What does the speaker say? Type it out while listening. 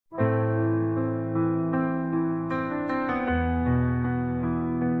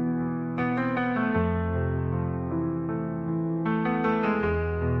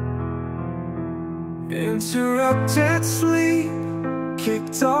interrupted sleep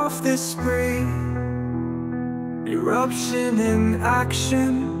kicked off this spree. Eruption in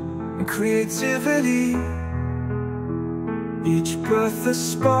action and creativity. Each breath a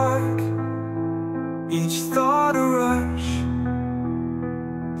spark, each thought a rush.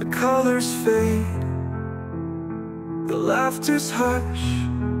 The colors fade, the laughter's hush.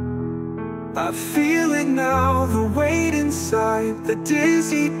 I feel it now, the weight inside, the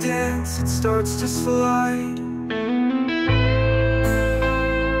dizzy dance, it starts to slide.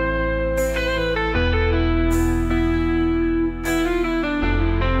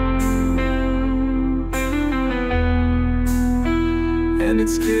 And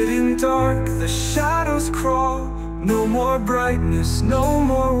it's getting dark, the shadows crawl. No more brightness, no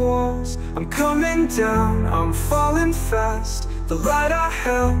more walls. I'm coming down, I'm falling fast. The light I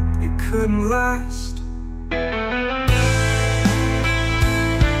held, it couldn't last.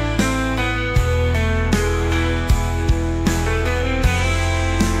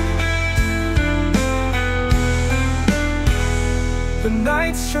 The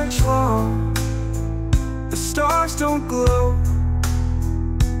nights stretch long, the stars don't glow.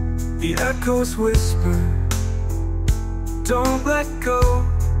 The echoes whisper, don't let go.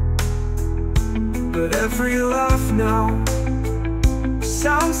 But every laugh now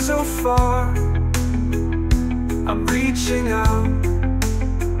sounds so far. I'm reaching out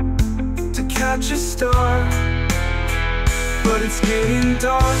to catch a star. But it's getting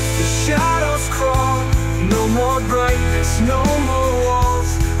dark, the shadows crawl. No more brightness, no more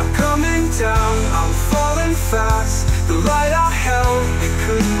walls. I'm coming down, I'm falling fast. The light I held, it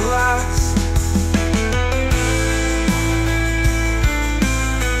couldn't last.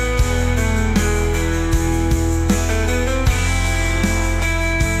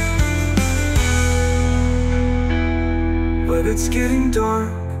 But it's getting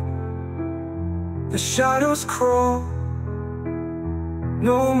dark, the shadows crawl.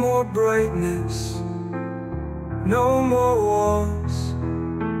 No more brightness, no more walls.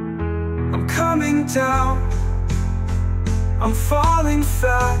 I'm coming down, I'm falling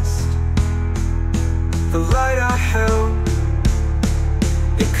fast. The light I held,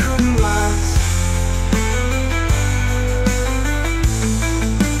 it couldn't last.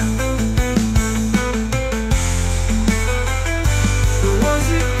 Was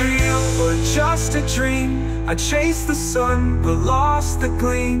it real or just a dream? I chased the sun but lost the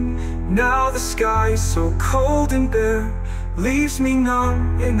gleam. Now the sky's so cold and bare, leaves me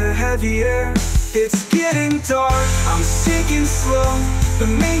numb in the heavy air. It's getting dark, I'm sinking slow. The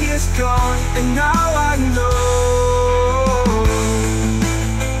me is gone, and now I know